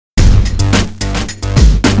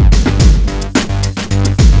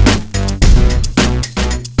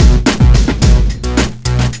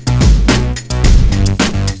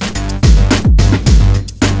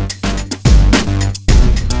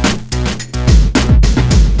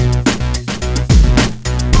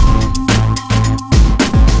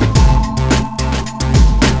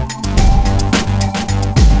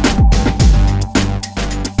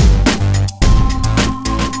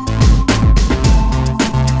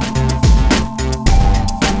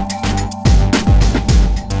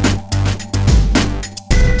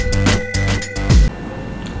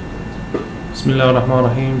بسم الله الرحمن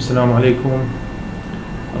الرحيم. السلام عليكم.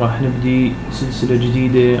 راح نبدي سلسلة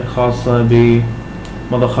جديدة خاصة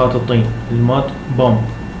بمضخات الطين، الماد بوم.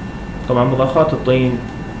 طبعا مضخات الطين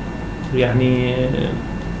يعني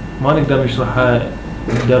ما نقدر نشرحها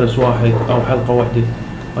بدرس واحد او حلقة واحدة،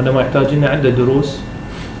 وانما يحتاج لنا عدة دروس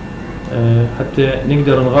حتى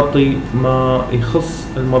نقدر نغطي ما يخص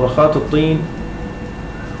المضخات الطين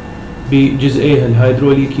بجزئيها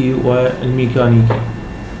الهيدروليكي والميكانيكي،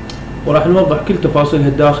 وراح نوضح كل تفاصيلها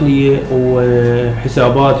الداخلية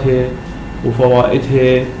وحساباتها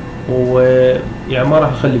وفوائدها، ويعني ما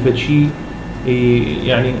راح نخلي فد شيء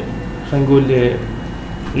يعني خلينا نقول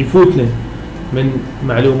يفوتنا من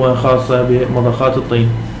معلومة خاصة بمضخات الطين.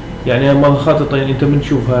 يعني مضخات الطين انت من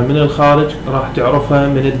تشوفها من الخارج راح تعرفها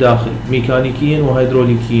من الداخل ميكانيكيا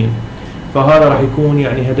وهيدروليكيا، فهذا راح يكون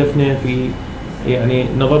يعني هدفنا في يعني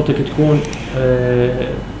نظرتك تكون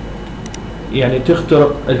يعني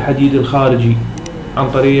تخترق الحديد الخارجي عن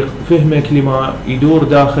طريق فهمك لما يدور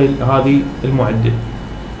داخل هذه المعدة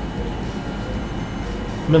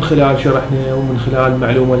من خلال شرحنا ومن خلال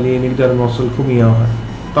المعلومة اللي نقدر نوصل لكم اياها.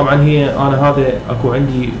 طبعا هي انا هذا اكو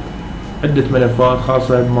عندي عدة ملفات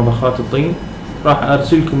خاصة بمضخات الطين، راح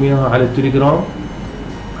ارسلكم اياها على التليغرام،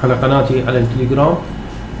 على قناتي على التليغرام،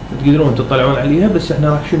 تقدرون تطلعون عليها. بس احنا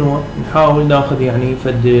راح شنو نحاول ناخذ يعني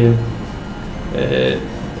فد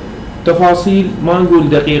تفاصيل ما نقول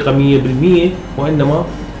دقيقة 100%، وإنما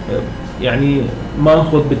يعني ما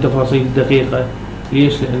نخوض بالتفاصيل الدقيقة.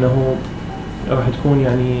 ليش؟ لأنه راح تكون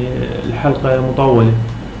يعني الحلقة مطولة،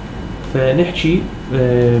 فنحكي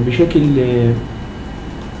بشكل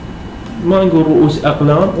ما نقول رؤوس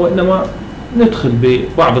أقلام، وإنما ندخل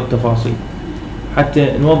ببعض التفاصيل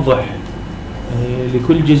حتى نوضح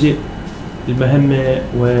لكل جزء المهمة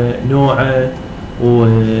ونوعه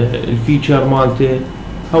والفيتشر مالته.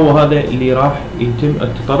 هو هذا اللي راح يتم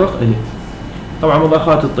التطرق إليه. طبعا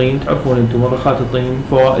مضخات الطين تعرفون انتم مضخات الطين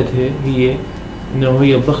فوائدها هي انه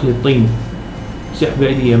هي تضخ الطين سحبة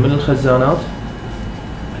إليه من الخزانات،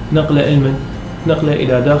 تنقله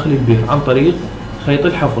الى داخل البير عن طريق خيط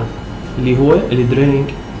الحفر اللي هو الدريلينج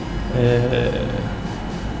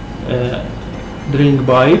دريلينج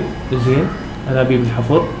بايب، زين، انابيب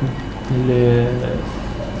الحفر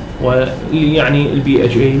واللي يعني البي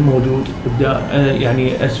اتش اي موجود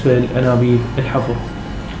يعني اسفل انابيب الحفر،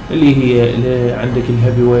 اللي هي عندك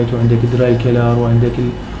الهيفي ويت وعندك درايل كلار وعندك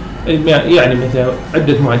يعني مثلا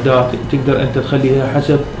عدة معدات تقدر انت تخليها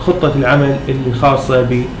حسب خطة العمل اللي خاصة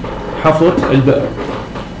بحفر البئر.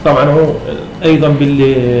 طبعا هو ايضا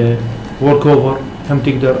بالوركوفر هم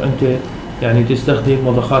تقدر انت يعني تستخدم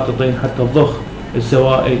مضخات الطين حتى تضخ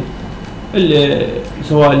السوائل،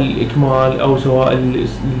 سواء الإكمال أو سواء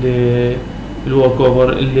الوركوفر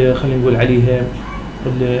اللي خلينا نقول عليها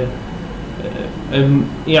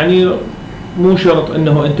يعني مو شرط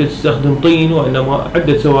أنه أنت تستخدم طين، وإنما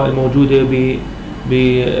عدة سوائل موجودة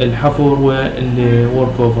بالحفر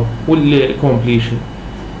والوركوفر والكومبليشن.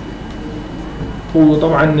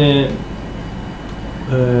 وطبعا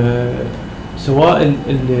سوائل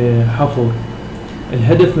الحفر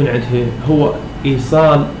الهدف من عندها هو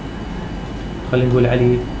إيصال خلينا نقول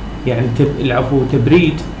عليه يعني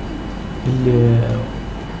تبريد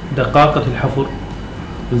دقاقة الحفر،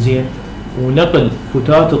 زين، ونقل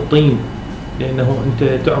فتات الطين، لأنه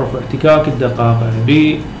أنت تعرف احتكاك الدقاقة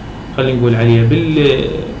خلينا نقول عليه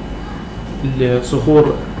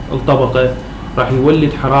بالصخور الطبقة راح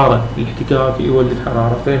يولد حرارة، الاحتكاك يولد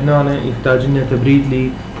حرارة، فهنا يحتاج لنا تبريد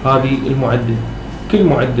لهذه المعدة. كل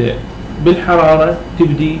معدة بالحرارة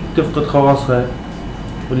تبدي تفقد خواصها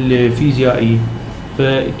الفيزيائية،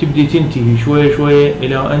 فتبدي تنتهي شوية شوية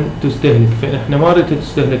إلى أن تستهلك. فإحنا ما ريتها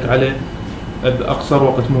تستهلك على بأقصر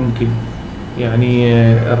وقت ممكن، يعني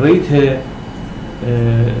ريتها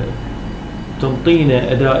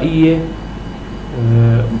تنطينا أدائية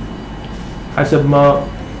حسب ما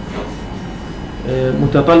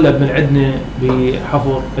متطلب من عندنا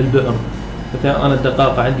بحفر البئر. مثلا أنا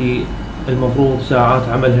الدقاقة عندي المفروض ساعات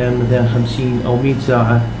عملها مثلا 50 أو 100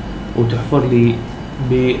 ساعة، وتحفر لي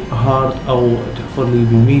بهارد او تحفر لي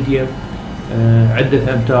بميديم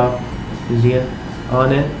عدة امتار، زين،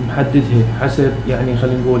 انا محددها حسب يعني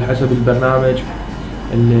خلينا نقول حسب البرنامج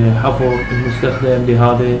الحفر المستخدم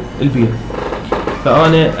لهذا البير.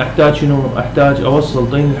 فانا احتاج شنو؟ احتاج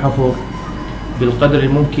اوصل طين الحفر بالقدر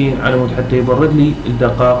الممكن على مود حتى يبرد لي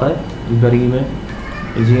الدقاقة البريمة،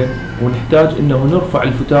 زين، ونحتاج انه نرفع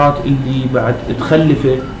الفتات اللي بعد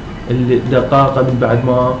تخلفه الدقاقة من بعد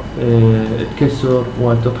ما تكسر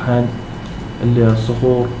وتطحن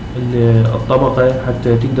الصخور الطبقة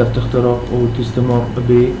حتى تقدر تخترق وتستمر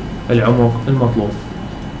بالعمق المطلوب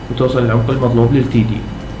وتوصل للعمق المطلوب للتي دي.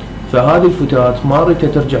 فهذه الفتات ما ريتها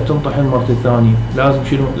ترجع تنطحن مرة ثانية، لازم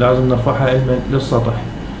شنو؟ لازم نرفعها للسطح.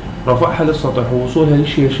 رفعها للسطح ووصولها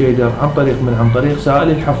للشير شيدر عن طريق سائل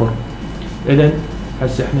الحفر. اذا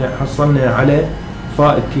هسه احنا حصلنا على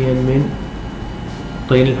فائدتين من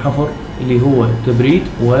طين الحفر اللي هو تبريد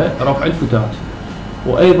ورفع الفتات،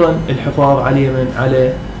 وايضا الحفاظ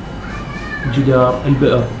على جدار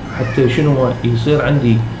البئر، حتى شنو يصير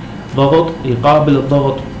عندي ضغط يقابل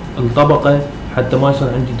الضغط الطبقة، حتى ما يصير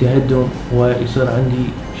عندي تهدم ويصير عندي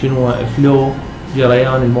شنو فلو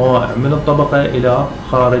جريان الموائع من الطبقة الى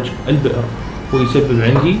خارج البئر ويسبب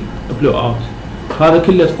عندي بلو اوت. هذا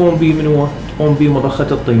كله تقوم به مضخة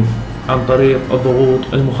الطين عن طريق الضغوط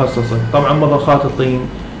المخصصة. طبعا مضخات الطين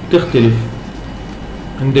تختلف،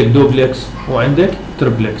 عندك دوبلكس وعندك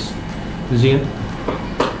تربلكس. زين،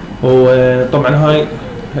 وطبعا هاي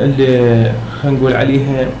اللي خلينا نقول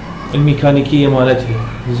عليها الميكانيكية مالتها.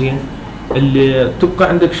 زين، اللي تبقى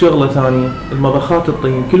عندك شغلة ثانية، المضخات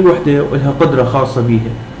الطين كل وحدة ولها قدرة خاصة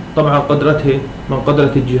بيها. طبعا قدرتها من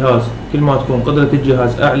قدرة الجهاز، كل ما تكون قدرة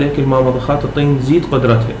الجهاز أعلى كل ما مضخات الطين تزيد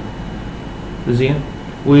قدرتها. زين،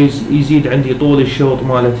 ويزيد عندي طول الشوط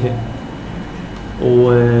مالتها.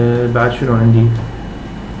 وبعد شنو عندي؟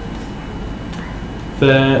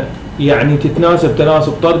 فيعني تتناسب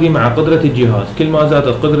تناسب طردي مع قدرة الجهاز، كل ما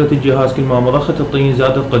زادت قدرة الجهاز كل ما مضخة الطين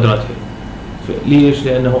زادت قدرتها. ليش؟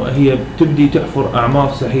 لأنه هي تبدي تحفر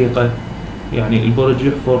أعماق سحيقة، يعني البرج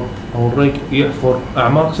يحفر أو الريك يحفر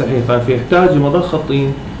أعماق سحيقة، فيحتاج مضخة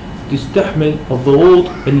طين تستحمل الضغوط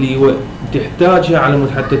اللي تحتاجها على مود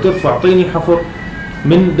حتى ترفع طين الحفر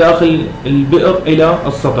من داخل البئر إلى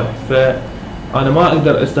السطح. فأنا ما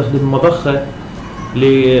أقدر أستخدم مضخة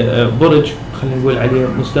لبرج خلينا نقول عليه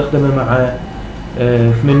مستخدمة مع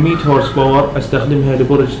 800 هورس باور أستخدمها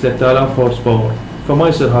لبرج 3000 هورس باور، فما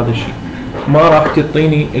يصير هذا الشيء، ما راح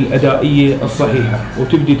تعطيني الأدائية الصحيحة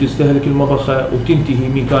وتبدي تستهلك المضخة وتنتهي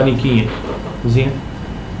ميكانيكيا. زين،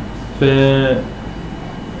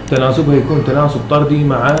 فتناسبها يكون تناسب طردي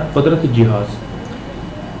مع قدرة الجهاز.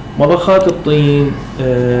 مضخات الطين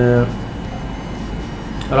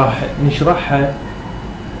راح نشرحها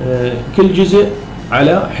كل جزء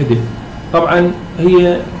على حدة. طبعا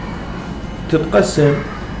هي تتقسم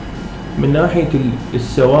من ناحية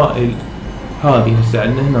السوائل. هذه هسه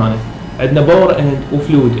عندنا عندنا باور اند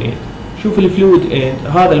وفلويد اند. شوف الفلويد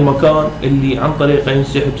اند هذا المكان اللي عن طريقه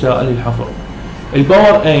ينسحب سائل الحفر.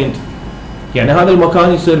 الباور اند يعني هذا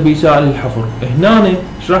المكان يصير به سائل الحفر. هنا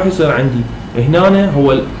ايش راح يصير عندي؟ هنا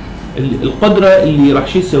هو القدرة اللي راح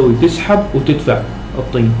شو تسوي؟ تسحب وتدفع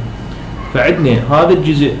الطين. فعندنا هذا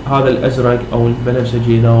الجزء هذا الازرق او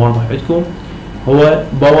البنفسجي اذا واضح عندكم هو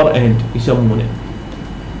باور اند يسمونه.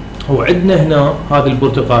 وعندنا هنا هذا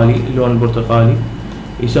البرتقالي اللون البرتقالي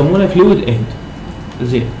يسمونه فلويد اند.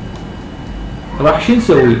 زين، راح شو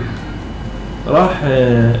نسوي؟ راح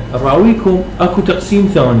نراويكم اكو تقسيم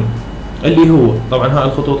ثاني اللي هو طبعا هاي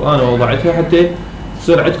الخطوط انا وضعتها حتى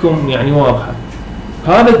تصير عندكم يعني واضحه.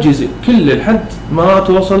 هذا الجزء كله لحد ما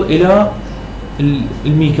توصل الى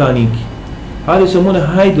الميكانيك هذا يسمونه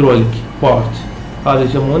هيدروليك بارت. هذا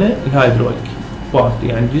يسمونه الهيدروليك بارت،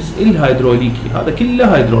 يعني الجزء الهيدروليكي هذا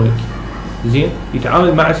كله هيدروليك. زين،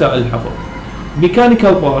 يتعامل مع سائل الحفر.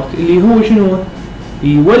 ميكانيكال بارت اللي هو شنو؟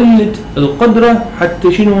 يولد القدرة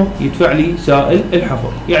حتى شنو؟ يدفع لي سائل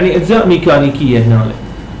الحفر، يعني اجزاء ميكانيكية هنا.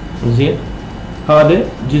 زين، هذا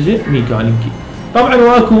جزء ميكانيكي. طبعا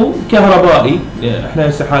واكو كهربائي، احنا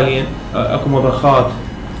هسه حاليا اكو مضخات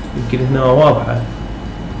يمكن هنا واضحة.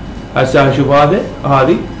 هسه شوف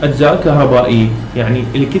هذه اجزاء كهربائية، يعني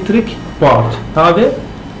الكتريك بارت، هذا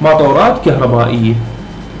موتورات كهربائية.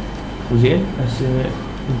 وزين هسه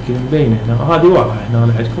يمكن مبينه هنا، هذه واضحة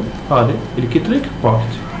هنا عندكم، هذا الكتريك بارت.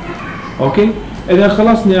 اوكي، اذا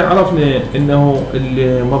خلصنا عرفنا انه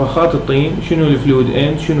مضخات الطين شنو الفلويد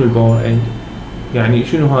اند شنو الباور اند، يعني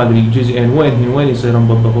شنو هذا الجزئين وين يصيرون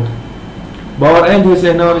بالضبط. باور اند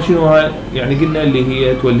هسه هنا شنو هاي؟ يعني قلنا اللي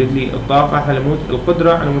هي تولد لي الطاقة على مود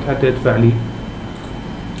القدرة على مود حتى تدفع لي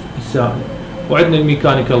السائل. وعندنا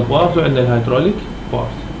الميكانيكال بارت وعندنا الهيدروليك بارت.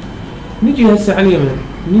 نجي هسه على اليمين،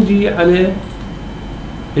 نجي على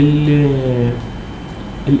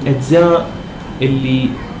الاجزاء اللي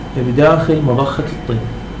بداخل مضخة الطين.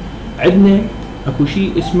 عندنا اكو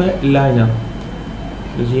شيء اسمه لاينر.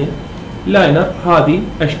 زين، لاينر هذه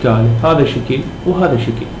اشكاله، هذا شكل وهذا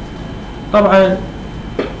شكل. طبعا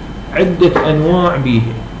عدة انواع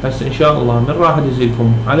بيها. هسه ان شاء الله من راح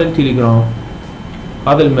ادزلكم على التليغرام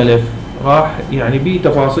هذا الملف، راح يعني بيه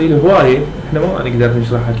تفاصيل هواية احنا ما نقدر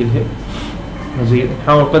نشرحها كلها. زين،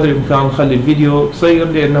 نحاول قدر الامكان نخلي الفيديو قصير،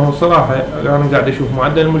 لانه صراحة انا قاعد اشوف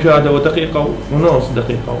معدل المشاهدة ودقيقة ونص،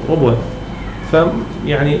 دقيقة وربع،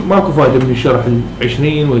 يعني ماكو فايدة من الشرح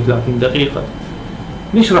 20 و 30 دقيقة،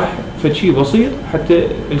 نشرح فد شي بسيط حتى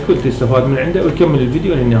الكل تستفاد من عنده ويكمل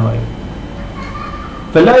الفيديو للنهاية.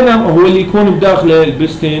 فاللاينر هو اللي يكون بداخله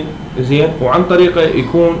البستن زين، وعن طريقه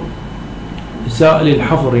يكون سائل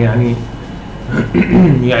الحفر، يعني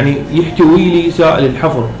يعني يحتوي لي سائل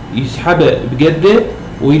الحفر، يسحبه بقده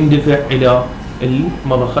ويندفع الى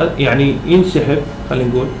المضخه، يعني ينسحب. خلينا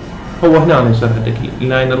نقول هو هنا يصير عندك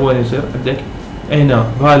اللاينر، وين يصير عندك؟ هنا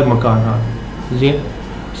بهذا المكان هذا زين.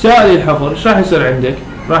 سائل الحفر ايش راح يصير عندك؟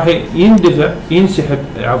 راح يندفع ينسحب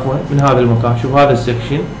عفوا من هذا المكان. شوف هذا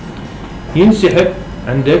السكشن ينسحب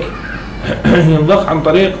عندك ينضخ عن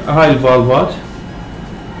طريق هاي الفالفات،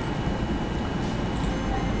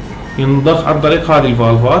 ينضخ عن طريق هذه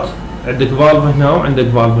الفالفات. عندك فالف هنا وعندك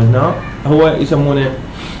فالف هنا، هو يسمونه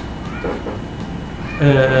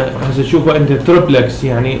هسه تشوفه انت تربلكس،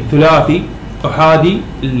 يعني ثلاثي احادي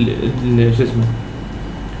شو اسمه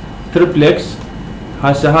تربلكس.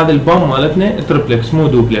 هسه هذا البام مالتنا تربلكس مو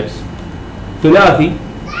دوبلكس، ثلاثي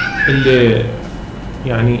اللي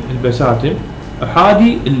يعني البساتم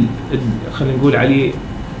احادي خلينا نقول عليه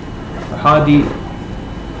احادي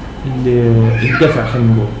الدفع.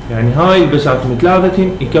 خلينا نقول يعني هاي البساتم ثلاثة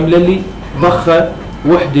يكمل لي ضخة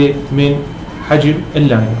وحدة من حجم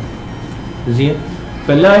اللاينر زين.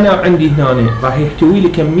 فاللاينر عندي هنا راح يحتوي لي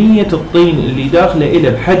كمية الطين اللي داخله إله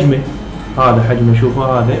بحجمه، هذا حجمه شوفوا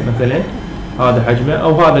هذا مثلا، هذا حجمه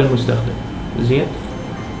او هذا المستخدم زين.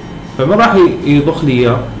 فما راح يضخ لي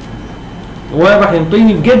اياه، وين راح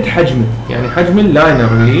ينطيني بقد حجمه، يعني حجم اللاينر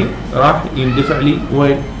اللي راح يندفع لي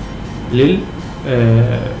وين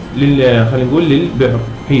خلينا نقول للبئر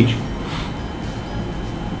هيج.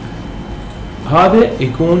 هذا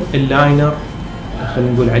يكون اللاينر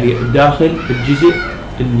خلينا نقول عليه داخل الجزء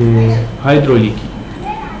الهيدروليكي،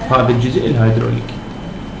 هذا الجزء الهيدروليكي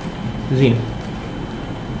زين.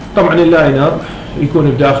 طبعا اللاينر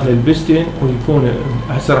يكون بداخل البستن، ويكون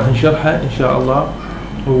هسه راح نشرحه ان شاء الله.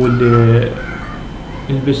 هو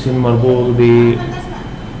البستن مربوط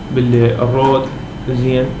بالرود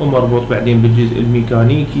زين، ومربوط بعدين بالجزء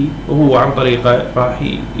الميكانيكي، وهو عن طريقه راح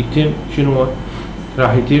يتم شنو؟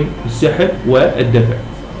 راح يتم السحب والدفع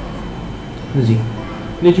زين.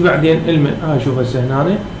 نجي بعدين هاي شوف هسه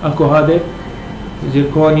هنا اكو هذا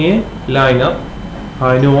زيركونيا لاينر،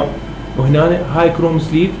 هاي نوع، وهنا هاي كروم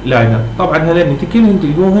سليف لاينر. طبعا هذين كلهم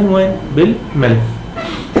تلقوهن وين؟ بالملف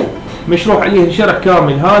مشروح عليه شرح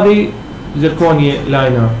كامل. هذه زيركونيا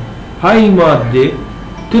لاينر، هاي المادة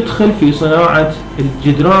تدخل في صناعة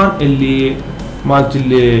الجدران اللي مالت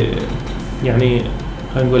اللي يعني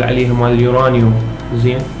خلينا نقول عليها مال اليورانيوم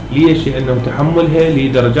زين. ليش؟ لانه تحملها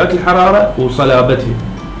لدرجات الحرارة وصلابتها،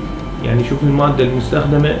 يعني شوف المادة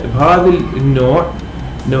المستخدمة بهذا النوع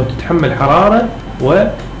انه تتحمل حرارة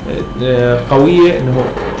وقوية، انه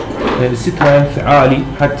سترينث عالي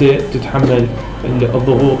حتى تتحمل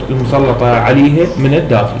الضغوط المسلطة عليها من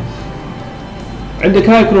الداخل. عندك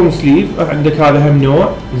هاي كروم سليف، عندك هذا هم نوع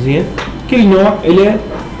زين. كل نوع له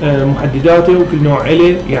محدداته، وكل نوع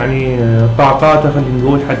له يعني طاقاته خلينا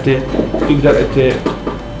نقول، حتى تقدر انت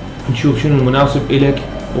تشوف شنو المناسب الك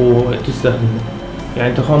وتستخدمه. يعني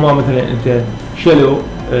انت خما مثلا انت شلو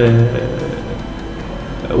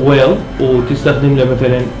ويل وتستخدم له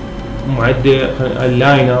مثلا معدة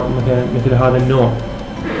اللاينر مثلا مثل هذا النوع،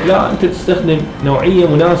 لا انت تستخدم نوعية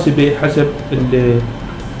مناسبة حسب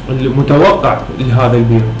المتوقع لهذا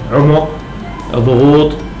البير، عمق،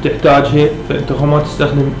 ضغوط تحتاجها. فانت ما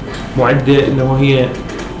تستخدم معدة انه هي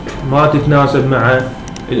ما تتناسب مع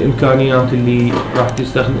الامكانيات اللي راح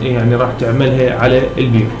تستخدم يعني راح تعملها على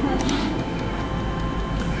البير.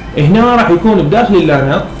 هنا راح يكون بداخل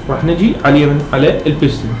اللاينر، راح نجي على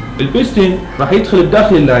البستن. البستن راح يدخل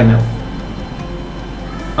بداخل اللاينر.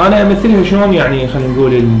 انا امثلها شلون؟ يعني خلينا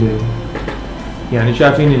نقول يعني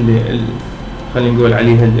شايفين خلينا نقول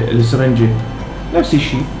عليها السرنجة، نفس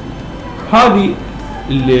الشيء. هذه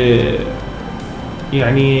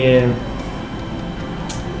يعني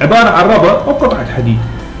عبارة عن ربط او قطعة حديد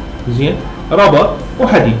زين، ربط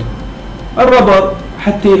وحديد. الربط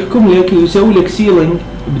حتى يحكم لك ويسوي لك سيلينج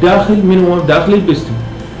بداخل البستن،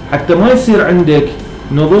 حتى ما يصير عندك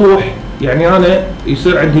نضوح. يعني انا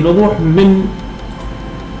يصير عندي نضوح من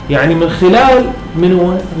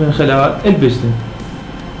خلال البستن.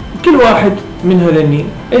 كل واحد من هذني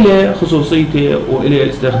له خصوصيته وله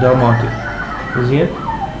استخداماته زين،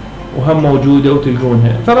 وهم موجوده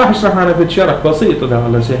وتلقونها. فراح اشرح انا في شرح بسيط اذا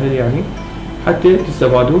الله سهل يعني حتى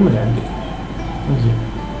تستفادوا من عندي زين.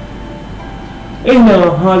 هنا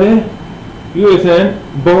هذا يوثان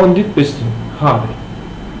بوندد بستن. هذا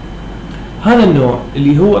هذا النوع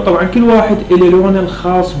اللي هو طبعا كل واحد له لونه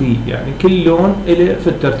الخاص به، يعني كل لون له في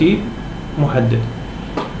الترتيب محدد.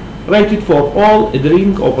 rated for all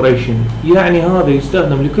drilling operation، يعني هذا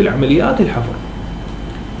يستخدم لكل عمليات الحفر.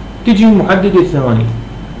 تجي المحدد الثاني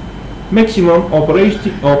maximum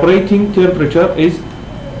operating temperature is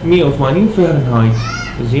 180 فahrenheit.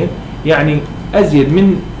 زين، يعني ازيد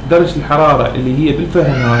من درجة الحرارة اللي هي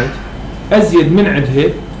بالفahrenheit، ازيد من عندها.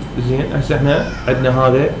 زين، هسه احنا عندنا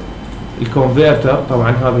هذا الكونفرتر،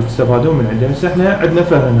 طبعا هذا تستفادون من عنده. هسه احنا عندنا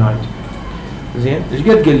فahrenheit. زين، ايش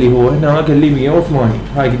قد قال لي هو هنا؟ قال لي 180.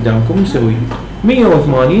 هاي قدامكم نسوي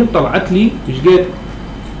 180 طلعت لي ايش قد؟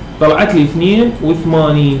 طلعت لي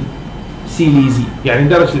 82 سيليزي، يعني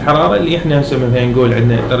درجة الحرارة اللي احنا هسه مثلا نقول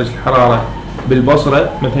عندنا درجة الحرارة بالبصرة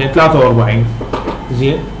مثلا 43.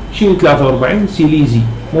 زين، شنو 43 سيليزي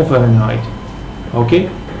مو فahrenheit. اوكي،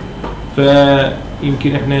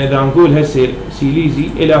 فيمكن احنا اذا نقول هسه سيليزي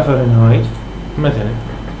الى فahrenheit مثلا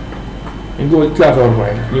نقول 43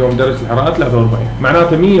 اليوم درجة الحرارة 43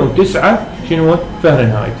 معناته 109 شنو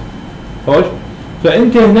فahrenheit. خوش،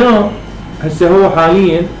 فانت هنا هسه هو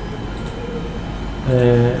حاليا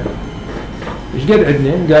ايش قد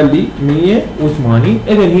عندنا؟ قال لي 180،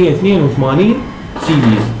 اذا هي 82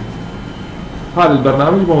 سيليزي. هذا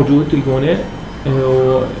البرنامج موجود تلقونه،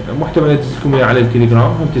 محتمل انزل لكم اياه على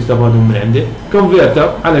التليغرام هم تستفادون من عنده. كونفرتر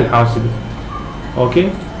على الحاسبه. اوكي،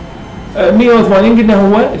 180 قلنا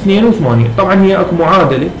هو 82. طبعا هي اكو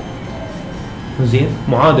معادله، زين،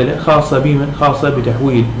 معادله خاصه بمن؟ خاصه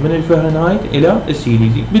بتحويل من الفahrenheit الى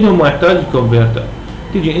السيليزي بدون ما يحتاج الكونفرتر.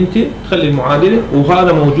 تجي انت تخلي المعادله،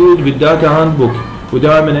 وهذا موجود بالداتا هاند بوك،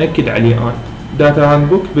 ودائما اكد عليه انا داتا هاند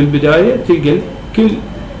بوك بالبدايه تلقى كل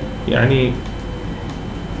يعني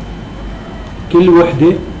كل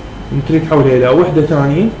وحده تريد تحولها الى وحده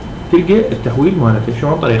ثانيه تلقى التحويل مالتها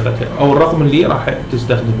شلون طريقتها او الرقم اللي راح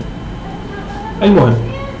تستخدمه. المهم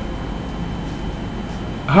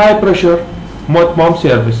هاي بريشر بامب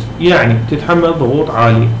سيرفيس، يعني تتحمل ضغوط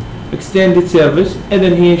عاليه. اكستندد سيرفيس، اذا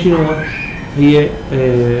هي شنو؟ هي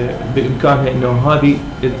بامكانها انه هذه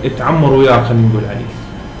تعمر وياك، خلينا نقول عليه،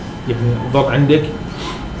 يعني تظل عندك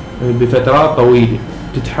بفترات طويله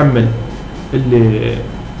تتحمل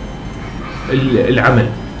العمل،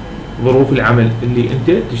 ظروف العمل اللي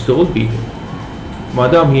انت تشتغل بيها. ما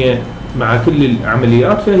دام هي مع كل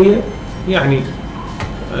العمليات فهي يعني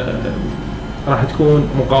راح تكون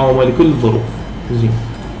مقاومه لكل الظروف. زين،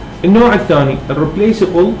 النوع الثاني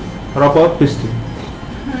الريبليسبل رابر بيستون،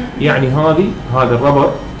 يعني هذا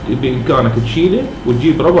الربر بامكانك تشيله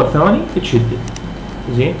وتجيب ربر ثاني تشده.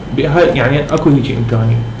 زين، يعني اكو هيك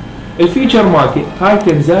امكانيه. الفيتشر مالته هاي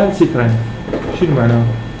تنزال سترينث. شنو معناها؟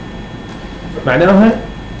 معناها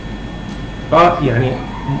يعني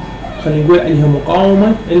خلينا نقول عليها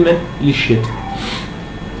مقاومه للشد،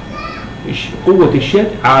 قوه الشد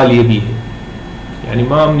عاليه بيها، يعني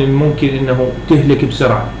ما من الممكن انه تهلك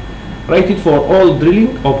بسرعه. rated for all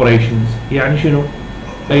drilling operations، يعني شنو؟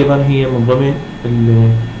 ايضا هي من ضمن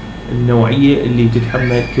النوعيه اللي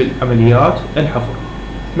تتحمل كل عمليات الحفر.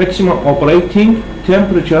 maximum operating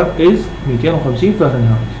temperature is 250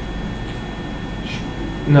 فahrenheit.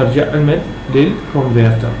 نرجع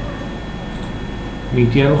للكونفرتر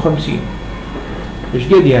 250 ايش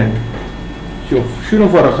قد يعني؟ شوف شنو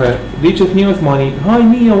فرقها؟ ذيك 82 هاي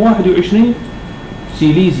 121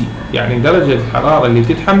 سيليزي، يعني درجة الحرارة اللي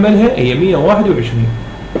تتحملها هي 121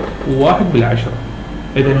 وواحد بالعشرة.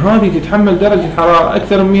 اذا هذه تتحمل درجة حرارة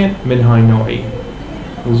اكثر من هاي النوعية.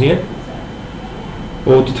 زين،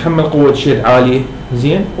 وتتحمل قوة شد عالية.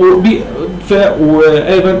 زين،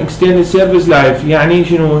 وايضا اكستندد سيرفيس لايف، يعني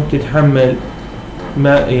شنو؟ تتحمل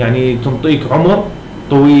ما يعني تنطيك عمر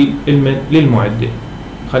طويل للمعدة.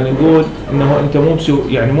 خلينا نقول انه انت مو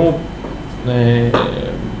يعني مو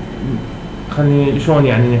خلينا شلون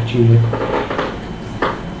يعني نحكيها،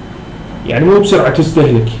 يعني مو بسرعة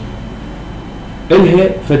تستهلك، الها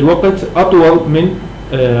فد وقت اطول من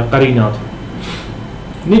قريناتها.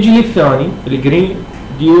 نجي للثاني الجرين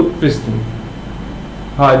ديو بيستون،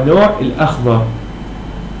 هاي النوع الاخضر.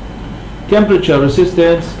 temperature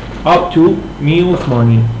resistance up to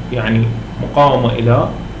 180، يعني مقاومة الى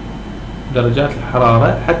درجات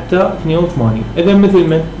الحرارة حتى 82. اذا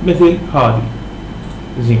مثل هذه.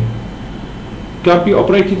 زين، can be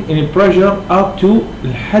operated in pressure up to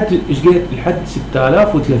الحد ايش قد؟ الحد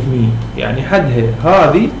 6300، يعني حدها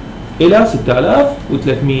هذه الى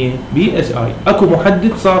 6300 بي اس اي. اكو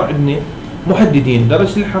محدد، صار عندنا محددين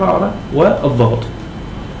درجة الحرارة والضغط.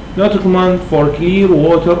 not recommend for clear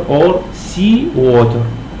water or sea water،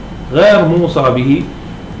 غير موصى به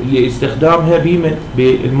لاستخدامها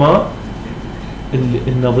بالماء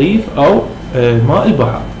النظيف او ماء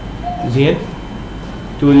البحر. زين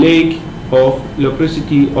to a lake of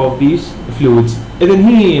lubricity of these fluids. اذا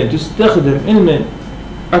هي تستخدم ان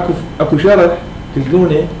اكو شرح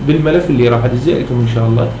تلقونه بالملف اللي راح ادزه لكم ان شاء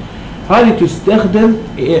الله. هذه تستخدم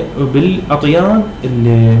بالاطيان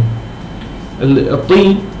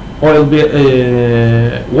الطين اويل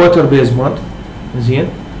ووتر بيز ماد، زين،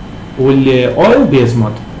 والاويل بيز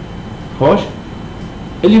ماد. خوش،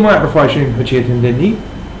 اللي ما يعرف هاي شنو حكيتهم ذني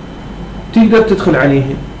تقدر تدخل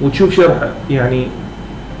عليهم وتشوف شرح. يعني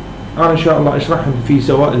انا ان شاء الله اشرحهم في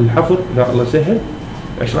سواء الحفر اذا الله سهل،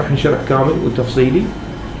 اشرحهم شرح كامل وتفصيلي،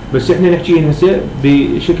 بس احنا نحكي هسه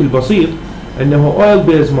بشكل بسيط انه اويل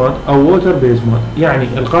بيز ماد او ووتر بيز ماد. يعني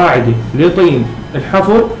القاعده لطين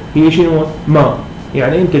الحفر هي شنو؟ ماء.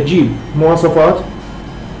 يعني انت تجيب مواصفات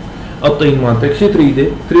الطين مالتك شو تريده؟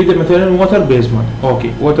 تريده مثلا ووتر بيز ماد،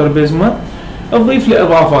 اوكي ووتر بيز ماد، تضيف له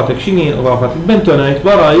اضافاتك. شنو هي الاضافات؟ البنتونايت،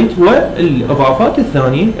 برايت، والاضافات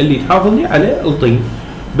الثانيه اللي تحافظ لي على الطين.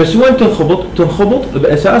 بس وين تنخبط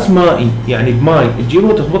باساس مائي، يعني بماي، تجيبه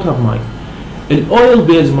وتخبطها بماي. الاويل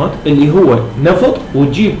بيز ماد اللي هو نفط،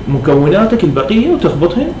 وتجيب مكوناتك البقيه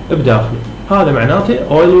وتخبطهن بداخله. هذا معناته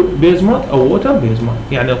اويل بيز ماد او ووتر بيز ماد.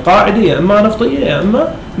 يعني القاعده يا اما نفطيه يا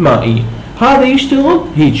اما مائيه. هذا يشتغل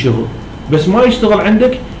هيك شغل، بس ما يشتغل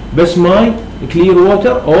عندك بس ماي كلير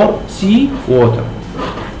ووتر اور سي ووتر.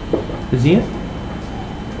 زين،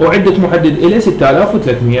 وعدة محدد الى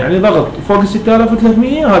 6300. يعني ضغط فوق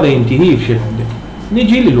 6300 هذا ينتهي يفشل عندك.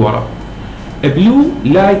 نجي للوراء، بلو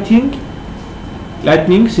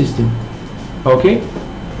لايتنينج سيستم. اوكي،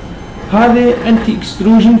 هذا انتي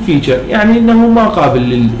اكستروجن فيتشر، يعني انه ما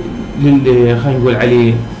قابل خلينا نقول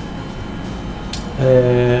عليه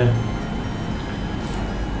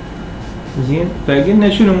زين. فقلنا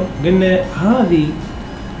شنو؟ قلنا هذه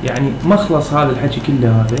يعني مخلص هذا الحكي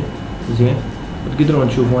كله هذا، زين، تقدرون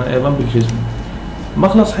تشوفون ايضا بالجسم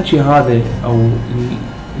مخلص حكي هذا او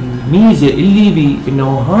الميزه اللي بي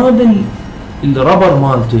انه هذا الربر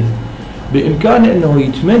مالته بامكانه انه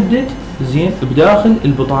يتمدد زين بداخل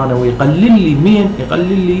البطانه ويقلل لي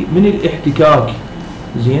من الاحتكاك،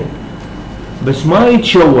 زين، بس ما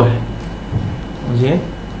يتشوه، زين،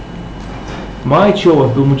 ما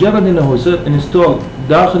يتشوه. بمجرد انه يصير انستول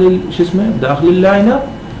داخل شو اسمه داخل اللاينر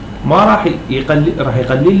ما راح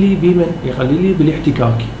يقلل لي بمن يقلل لي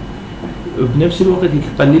بالاحتكاك، بنفس الوقت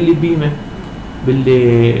يقلل لي بمن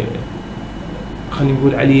خلينا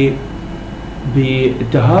نقول عليه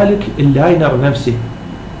بتهالك اللاينر نفسه.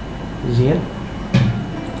 زين،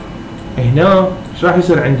 هنا ايش راح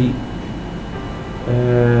يصير عندي؟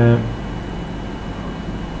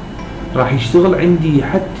 راح يشتغل عندي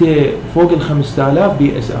حتى فوق 5000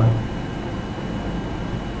 بي اس اي،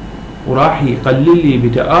 وراح يقلل لي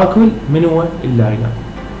بتآكل من هو اللاينر،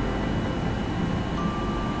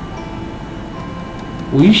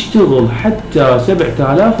 ويشتغل حتى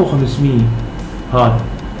 7500 هذا،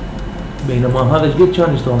 بينما هذا ايش قد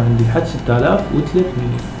كان يشتغل عندي لحد 6300.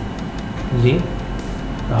 زين،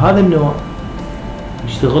 هذا النوع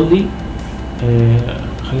يشتغل لي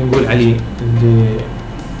خلينا نقول عليه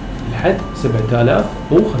لحد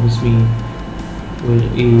 7500،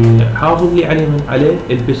 ويحافظ لي عليه على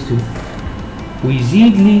البستن،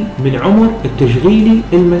 ويزيد لي من عمر التشغيلي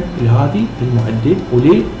لهذه المعدل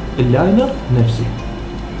ولللاينر نفسه.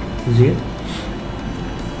 زين،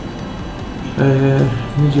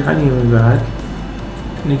 نجي عليه من بعد،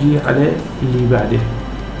 نجي على اللي بعده.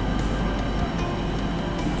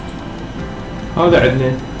 هذا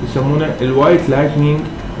عندنا يسمونه الوايت لايتنينج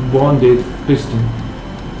بوندد بيستون،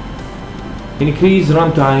 increase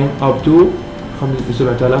run time up to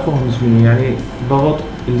 7500، يعني ضغط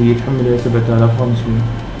اللي يتحمله 7500.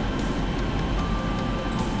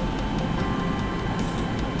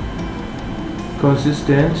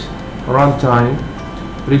 consistent run time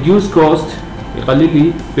reduce cost، يقلل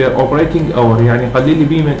لي per operating hour، يعني يقلل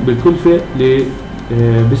لي بالكلفة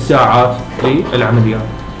بالساعات للعمليات،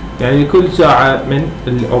 يعني كل ساعة من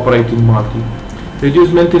الاوبريتنج مالتي.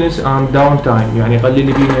 reduce maintenance and down time، يعني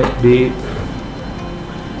يقلل لي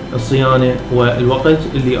بالصيانة والوقت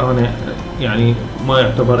اللي انا يعني ما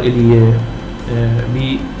يعتبر الي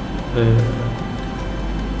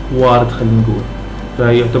وارد خلينا نقول،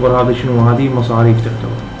 فيعتبر هذا شنو؟ هذه مصاريف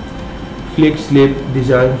تعتبر. flex slip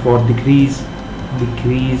design for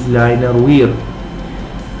decrease liner wear.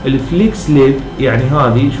 الفليكس سليب يعني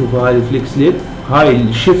هذه، شوفوا هذه الفليكس سليب، هاي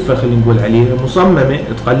الشفة خلينا نقول عليها مصممة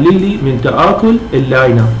تقلل لي من تآكل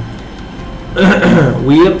اللاينر.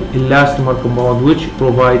 wear elastomer compound which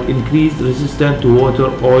provide increased resistance to water,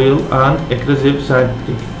 oil and aggressive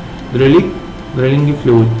synthetic drilling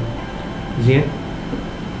fluid. زين،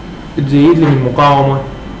 تزيد لي من مقاومة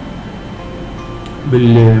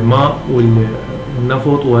بالماء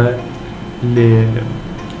والنفط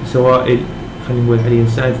والسوائل خلينا نقول عليها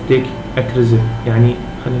ساينتيك اكريزيف، يعني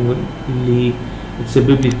خلينا نقول اللي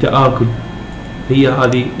تسبب لي التآكل، هي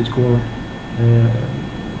هذه تكون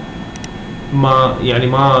ما يعني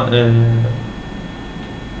ما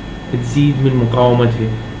تزيد من مقاومتها.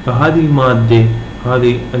 فهذه المادة،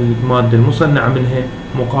 هذه المادة المصنعة منها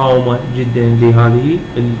مقاومة جدا لهذه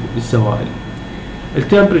السوائل.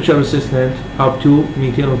 التمبريتشر ريسيستنت اب تو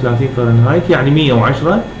 230 فahrenheit، يعني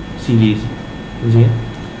 110 سيليزي، زين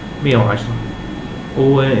 110.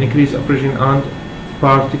 و increase operation and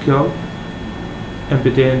particle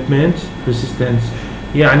impediment resistance،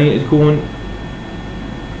 يعني تكون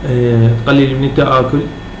تقلل من التآكل،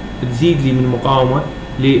 تزيد لي من المقاومة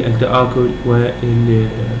للتآكل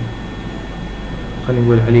خلينا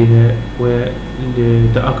نقول عليها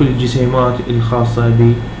والتآكل الجسيمات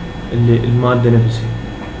الخاصة بالمادة نفسها.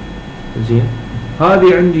 زين،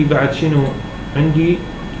 هذه عندي بعد شنو؟ عندي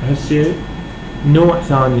هسه نوع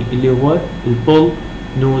ثاني اللي هو البول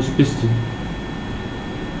نوز بيستون.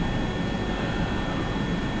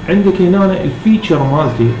 عندك هنا الفيتشر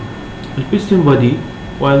مالتي البيستون بودي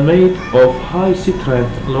while made of high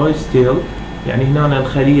strength alloy steel، يعني هنا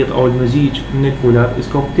الخليط او المزيج من الفولاذ is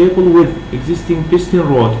compatible with existing piston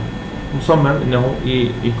rod، مصمم انه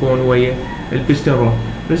يكون ويا البيستون رود.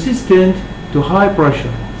 resistant to high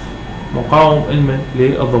pressure، مقاوم علما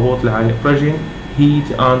للضغوط العالية، pressure heat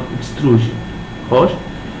and extrusion. خوش،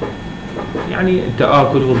 يعني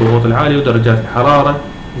التآكل والضغوط العالية ودرجات الحرارة.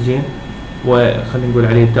 زين، وخلينا نقول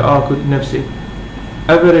عليه التآكل نفسه.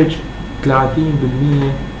 average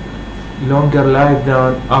 30% longer life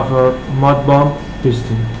than other mud pump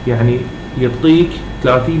piston، يعني يعطيك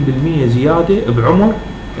 30% زيادة بعمر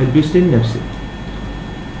البيستون نفسه.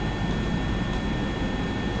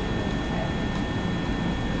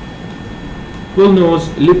 Full nose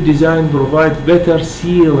lip design provide better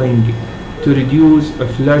sealing to reduce a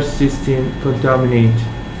flush system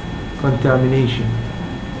contamination.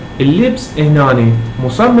 اللبس هنا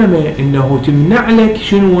مصممة انه تمنع لك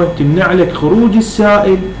شنو؟ تمنع لك خروج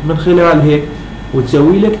السائل من خلالها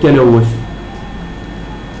وتسوي لك تلوث،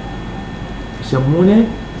 يسمونه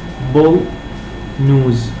بول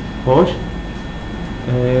نوز. خوش،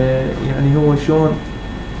 يعني هو شلون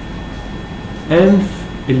انف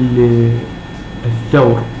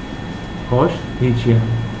الثور. خوش، هيك يعني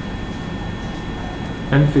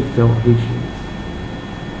انف الثور هيك،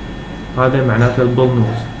 هذا معناته البول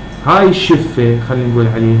نوز. هاي الشفة خلينا نقول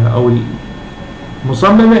عليها او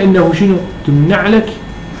مصممة انه شنو؟ تمنع لك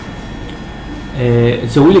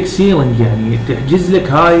تسوي لك سيلنج، يعني تحجز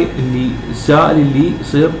لك هاي اللي السائل اللي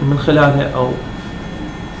يصير من خلالها، او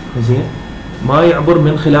زين ما يعبر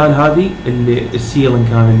من خلال هذه السيلنج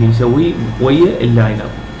هذا اللي يسويه ويا اللاينر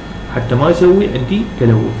حتى ما يسوي عندي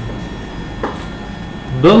تلوث.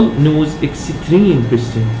 بول نوز اكستريم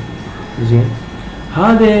بيستون. زين،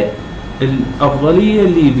 هذا الافضليه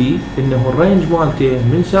اللي بي انه الرينج مالته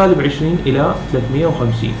من -20 الى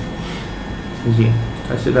 350. زين،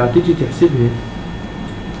 هسه اذا تجي تحسبها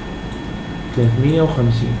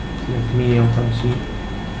 350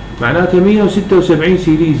 معناته 176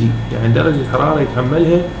 سيليزي، يعني درجه الحراره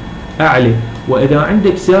يتحملها اعلى. واذا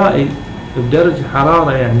عندك سائل بدرجه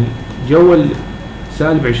حراره يعني جو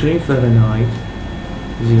 -20 فahrenheit،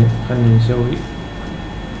 زين خلينا نسوي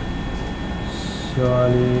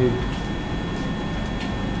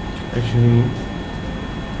 -20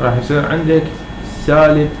 راح يصير عندك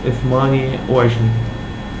 -28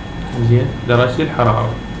 زين درجة الحرارة.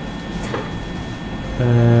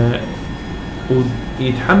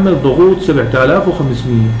 ويتحمل ضغوط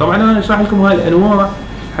 7500. طبعا انا اشرح لكم هاي الانواع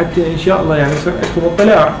حتى ان شاء الله يعني يصير عندكم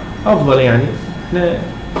اطلاع افضل، يعني احنا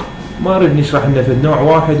ما نريد نشرح لنا في نوع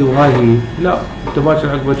واحد وهاي هي، لا انت باكر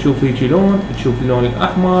عقب تشوف هيجي لون، تشوف اللون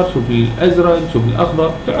الاحمر، تشوف الازرق، تشوف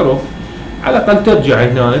الاخضر، تعرف على الاقل ترجع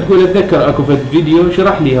هنا تقول اتذكر اكو فيديو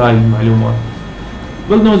شرح لي هاي المعلومات.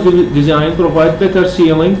 Build nose design provide better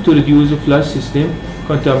sealing to reduce flush system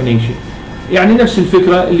contamination. يعني نفس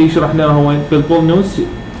الفكرة اللي شرحناها وين بالبول نوز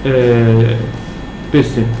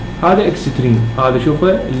بيستن. هذا اكستريم، هذا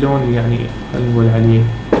شوفه اللون يعني خلينا نقول عليه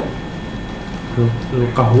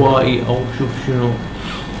القهوائي او شوف شنو.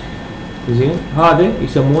 زين، هذا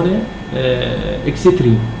يسمونه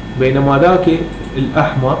اكستريم، بينما ذاك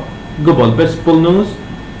الاحمر قبل بس بول نوز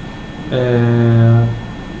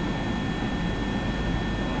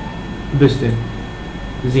بيستن.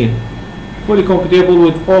 زين، fully compatible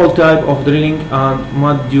with all type of drilling and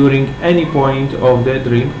mud during any point of the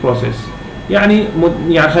drilling process. يعني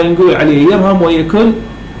خلينا نقول عليه يرهم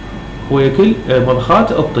ويا كل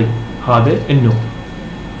مضخات الطين. هذا النوع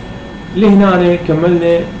لهنا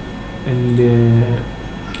كملنا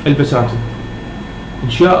البساتين. ان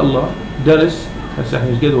شاء الله درس هسه احنا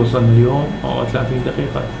ايش قد وصلنا اليوم؟ 30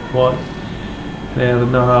 دقيقة وايد، احنا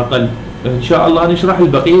ردناها اقل. ان شاء الله نشرح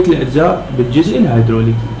بقية الاجزاء بالجزء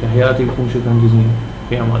الهيدروليكي. تحياتي لكم، شكرا جزيلا،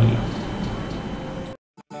 في امان الله.